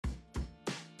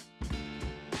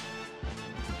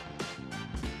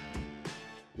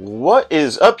What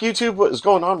is up, YouTube? What is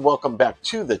going on? Welcome back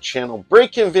to the channel.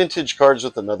 Breakin Vintage Cards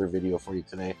with another video for you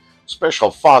today.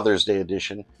 Special Father's Day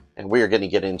edition. And we are going to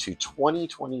get into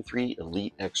 2023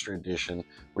 Elite Extra Edition,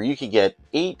 where you can get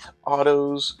 8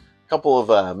 autos, a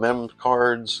couple of mem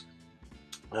cards.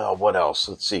 What else?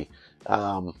 Let's see.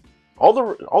 All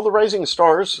the Rising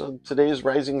Stars, today's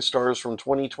Rising Stars from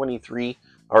 2023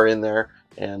 are in there.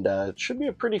 And it should be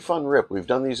a pretty fun rip. We've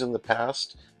done these in the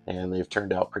past, and they've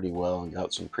turned out pretty well and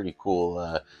got some pretty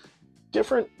cool,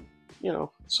 different,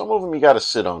 some of them you got to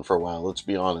sit on for a while, let's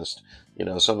be honest.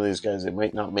 Some of these guys, they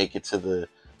might not make it to the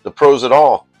pros at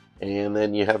all. And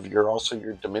then you have also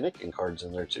your Dominican cards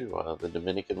in there too, the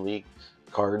Dominican League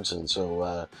cards. And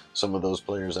so some of those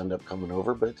players end up coming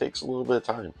over, but it takes a little bit of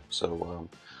time. So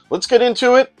let's get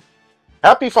into it.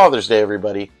 Happy Father's Day,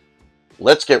 everybody.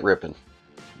 Let's get ripping.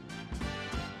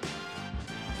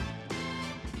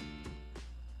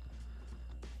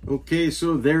 Okay,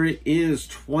 so there it is,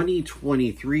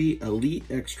 2023 Elite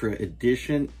Extra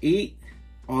Edition, 8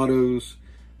 autos,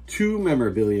 2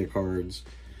 memorabilia cards.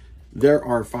 There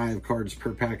are 5 cards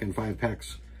per pack and 5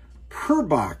 packs per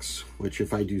box, which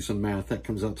if I do some math, that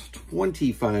comes out to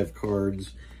 25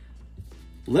 cards.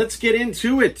 Let's get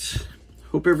into it.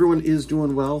 Hope everyone is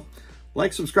doing well.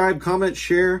 Like, subscribe, comment,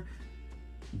 share,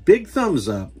 big thumbs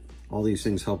up. All these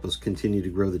things help us continue to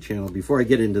grow the channel. Before I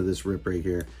get into this rip right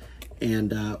here,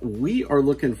 and we are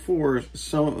looking for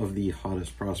some of the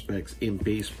hottest prospects in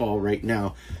baseball right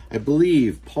now. I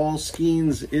believe Paul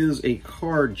Skeens is a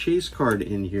chase card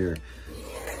in here.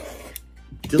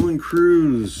 Dylan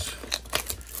Cruz.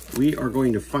 We are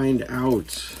going to find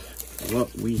out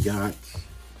what we got.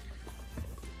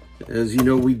 As you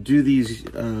know, we do these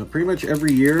pretty much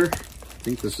every year. I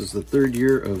think this is the 3rd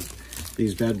year of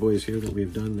these bad boys here that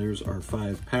we've done. There's our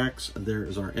 5 packs. There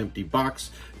is our empty box.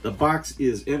 The box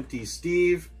is empty,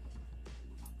 Steve.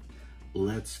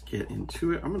 Let's get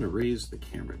into it. I'm going to raise the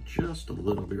camera just a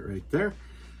little bit right there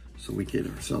so we get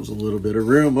ourselves a little bit of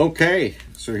room. Okay,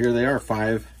 so here they are,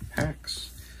 5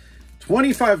 packs.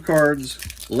 25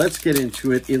 cards. Let's get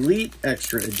into it. Elite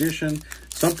Extra Edition.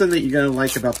 Something that you're going to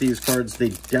like about these cards, they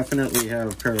definitely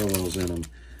have parallels in them.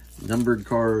 Numbered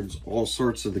cards, all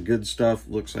sorts of the good stuff.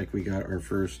 Looks like we got our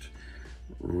first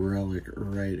relic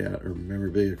right out, or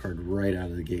memorabilia card right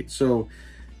out of the gate. So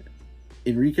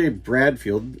Enrique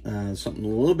Bradfield, something a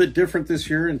little bit different this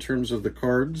year in terms of the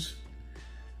cards.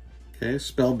 Okay,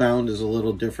 Spellbound is a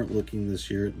little different looking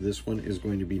this year. This one is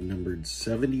going to be numbered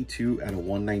 72 out of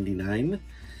 199.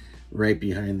 Right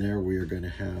behind there, we are going to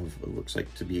have, it looks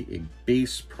like to be a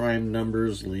base prime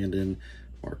numbers, Landon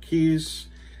Marquez.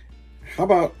 How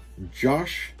about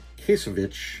Josh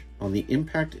Kasevich on the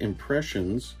Impact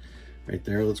Impressions right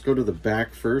there? Let's go to the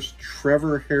back first.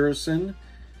 Trevor Harrison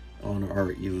on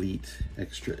our Elite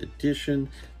Extra Edition.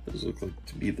 Those look like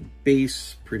to be the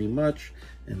base pretty much.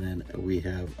 And then we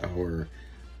have our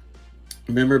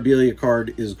memorabilia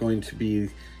card is going to be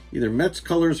either Mets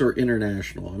colors or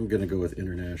international. I'm going to go with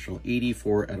international.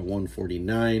 84 out of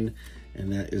 149.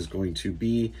 And that is going to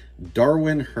be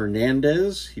Darwin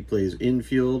Hernandez. He plays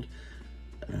infield.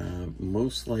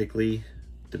 Most likely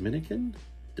Dominican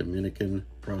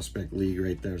Prospect League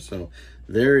right there. So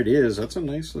there it is. That's a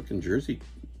nice looking jersey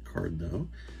card though,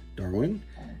 Darwin.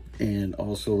 And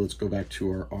also let's go back to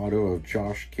our auto of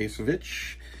Josh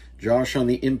Kasevich. Josh on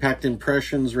the Impact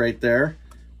Impressions right there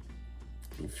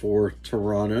for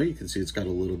Toronto. You can see it's got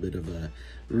a little bit of a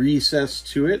recess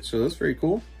to it, so that's very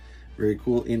cool. Very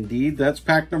cool indeed. That's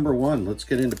pack number 1. Let's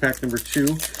get into pack number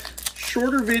 2.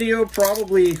 Shorter video,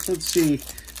 probably, let's see,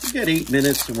 we got 8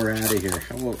 minutes and we're out of here.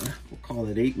 We'll call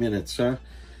it 8 minutes, huh?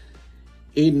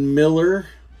 Aiden Miller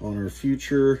on our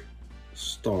Future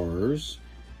Stars.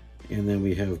 And then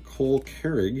we have Cole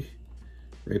Carrig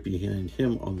right behind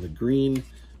him on the green.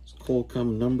 Is Cole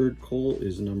come numbered? Cole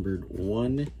is numbered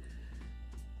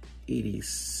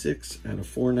 186 out of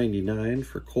 499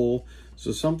 for Cole.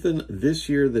 So something this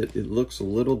year that it looks a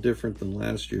little different than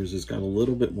last year's. It's got a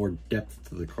little bit more depth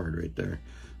to the card right there.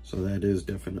 So that is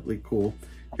definitely cool.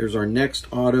 Here's our next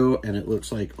auto, and it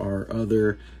looks like our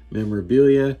other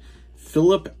memorabilia.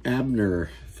 Philip Abner.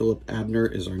 Philip Abner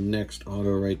is our next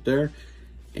auto right there.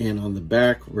 And on the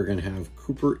back, we're going to have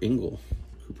Cooper Ingle.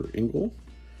 Cooper Ingle.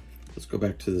 Let's go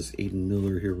back to this Aiden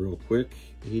Miller here real quick.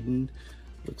 Aiden.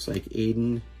 Looks like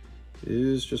Aiden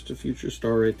is just a future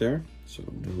star right there. So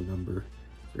no number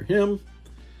for him.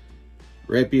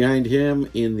 Right behind him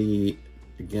in the,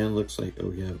 again, looks like, oh,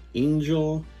 we have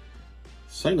Angel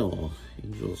Sinal.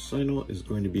 Angel Sinal is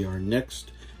going to be our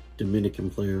next Dominican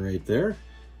player right there.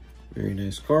 Very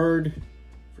nice card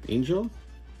for Angel.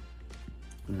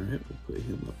 All right, we'll put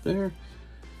him up there.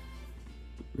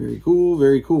 Very cool,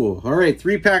 very cool. All right,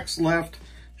 3 packs left.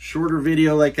 Shorter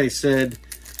video, like I said.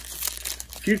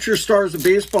 Future stars of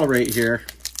baseball right here.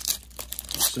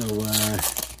 So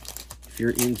if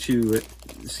you're into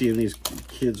seeing these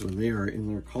kids when they are in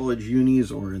their college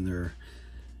unis or in their,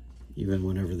 even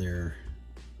whenever they're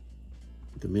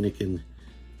Dominican,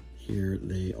 here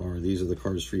they are. These are the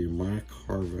cards for you. Mac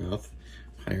Harvath,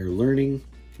 Higher Learning,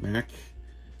 Mac.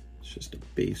 It's just a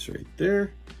base right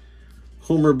there.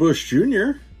 Homer Bush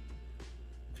Jr.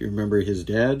 If you remember his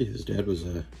dad was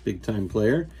a big-time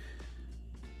player.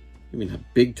 I mean, not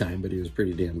big time, but he was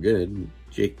pretty damn good.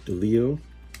 Jake DeLeo.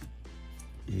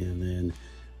 And then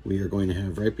we are going to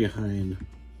have right behind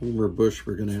Homer Bush,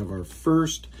 we're going to have our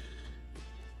first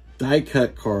die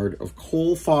cut card of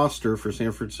Cole Foster for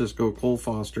San Francisco. Cole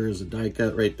Foster is a die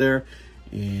cut right there.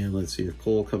 And let's see if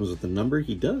Cole comes with the number.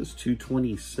 He does,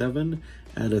 227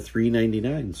 out of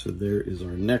 399. So there is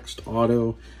our next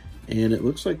auto. And it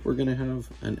looks like we're going to have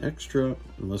an extra,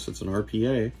 unless it's an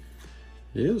RPA.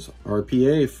 It is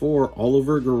RPA for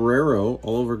Oliver Guerrero.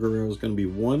 Oliver Guerrero is going to be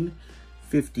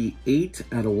 158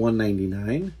 out of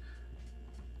 199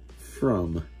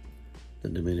 from the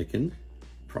Dominican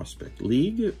Prospect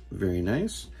League. Very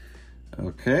nice.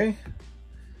 Okay.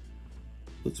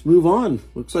 Let's move on.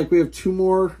 Looks like we have 2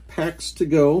 more packs to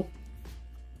go.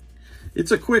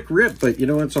 It's a quick rip, but you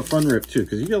know, it's a fun rip too,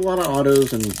 because you get a lot of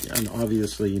autos, and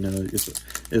obviously, you know,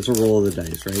 it's a roll of the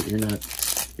dice, right? You're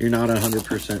not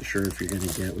 100% sure if you're going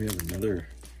to get. We have another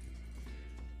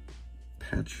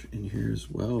patch in here as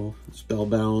well.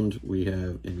 Spellbound, we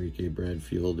have Enrique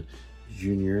Bradfield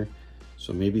Jr.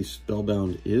 So maybe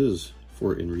Spellbound is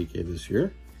for Enrique this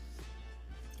year.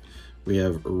 We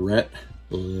have Rhett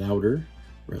Lauder.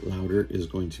 Rhett Lauder is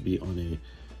going to be on a,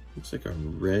 looks like a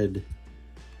red,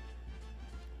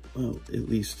 well, at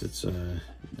least it's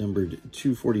numbered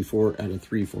 244 out of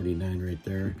 349 right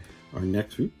there. Our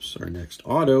next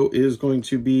auto is going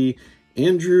to be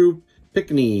Andrew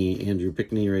Pickney. Andrew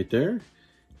Pickney right there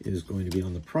is going to be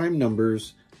on the prime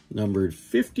numbers, numbered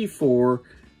 54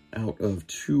 out of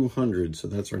 200. So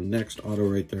that's our next auto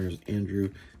right there, is Andrew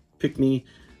Pickney,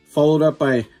 followed up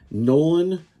by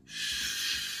Nolan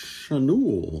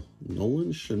Schanuel.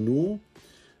 Nolan Schanuel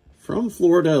from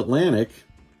Florida Atlantic.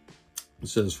 It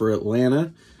says for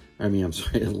Atlanta.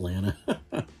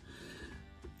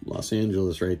 Los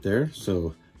Angeles right there.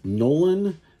 So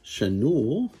Nolan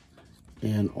Schanuel.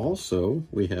 And also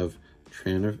we have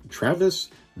Travis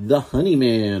the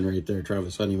Honeyman right there.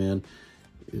 Travis Honeyman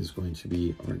is going to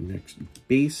be our next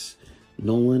base.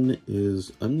 Nolan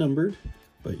is unnumbered,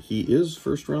 but he is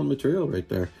first round material right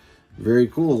there. Very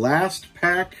cool. Last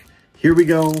pack. Here we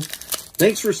go.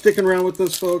 Thanks for sticking around with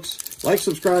us, folks. Like,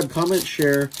 subscribe, comment,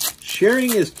 share.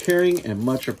 Sharing is caring and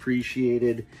much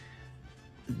appreciated.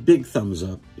 Big thumbs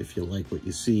up if you like what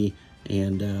you see.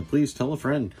 And please tell a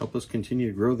friend. Help us continue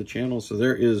to grow the channel. So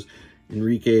there is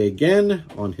Enrique again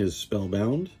on his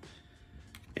Spellbound.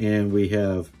 And we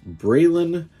have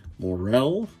Braylon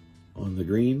Morel on the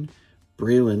green.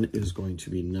 Braylon is going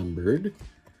to be numbered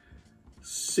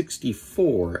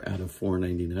 64 out of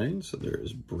 499. So there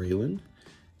is Braylon.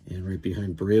 And right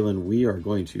behind Braylon, we are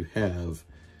going to have,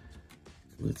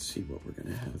 let's see what we're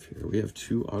going to have here. We have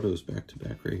 2 autos back to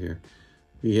back right here.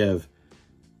 We have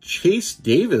Chase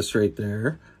Davis right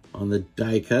there on the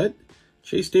die cut.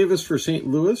 Chase Davis for St.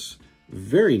 Louis.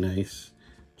 Very nice.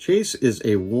 Chase is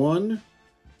a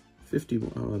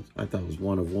 151. Oh, I thought it was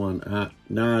 1 of 1.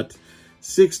 Not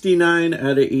 69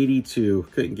 out of 82.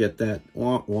 Couldn't get that.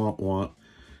 Couldn't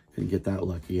get that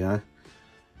lucky, huh?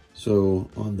 So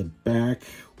on the back,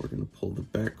 we're going to pull the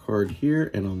back card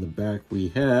here. And on the back, we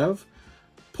have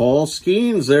Paul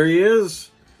Skeens. There he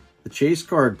is. The chase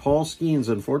card, Paul Skeens.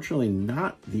 Unfortunately,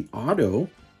 not the auto,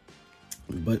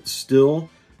 but still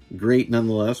great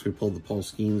nonetheless. We pulled the Paul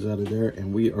Skeens out of there.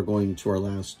 And we are going to our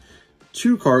last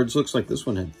 2 cards. Looks like this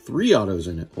one had 3 autos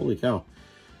in it. Holy cow.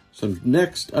 So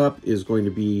next up is going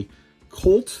to be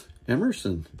Colt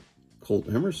Emerson. Colt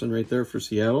Emerson right there for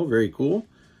Seattle. Very cool.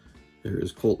 There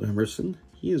is Colt Emerson.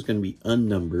 He is going to be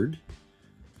unnumbered.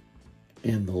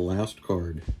 And the last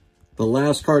card. The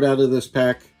last card out of this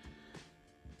pack.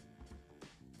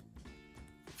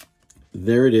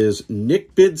 There it is.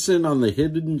 Nick Bidson on the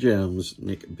Hidden Gems.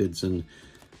 Nick Bidson.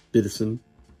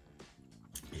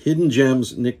 Hidden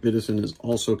Gems. Nick Bidson is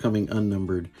also coming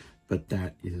unnumbered. But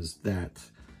that is that.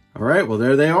 All right. Well,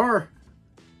 there they are.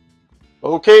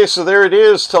 Okay, so there it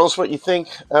is. Tell us what you think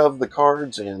of the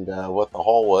cards and what the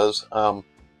haul was.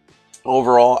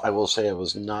 Overall, I will say I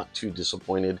was not too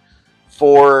disappointed.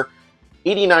 For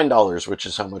 $89, which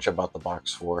is how much I bought the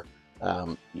box for,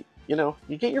 you know,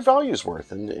 you get your value's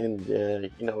worth. And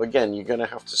you know, again, you're going to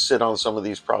have to sit on some of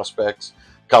these prospects.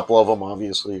 A couple of them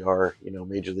obviously are, you know,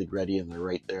 major league ready, and they're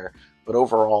right there. But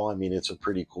overall, I mean, it's a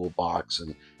pretty cool box,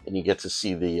 and you get to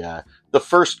see the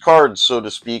first cards, so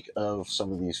to speak, of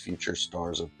some of these future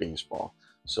stars of baseball.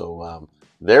 So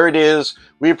there it is.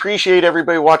 We appreciate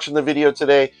everybody watching the video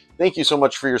today. Thank you so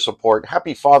much for your support.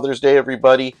 Happy Father's Day,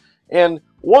 everybody. And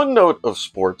one note of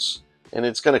sports, and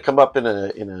it's going to come up in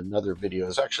another video.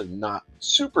 It's actually not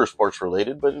super sports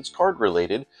related, but it's card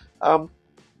related.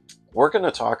 We're going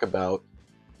to talk about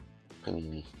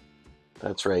Panini.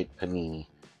 That's right, Panini,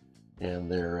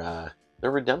 and their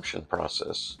redemption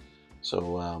process.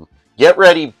 So get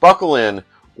ready, buckle in.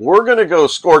 We're going to go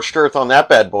scorched earth on that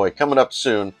bad boy coming up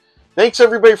soon. Thanks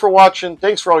everybody for watching.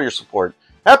 Thanks for all your support.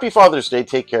 Happy Father's Day.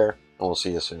 Take care, and we'll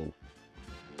see you soon.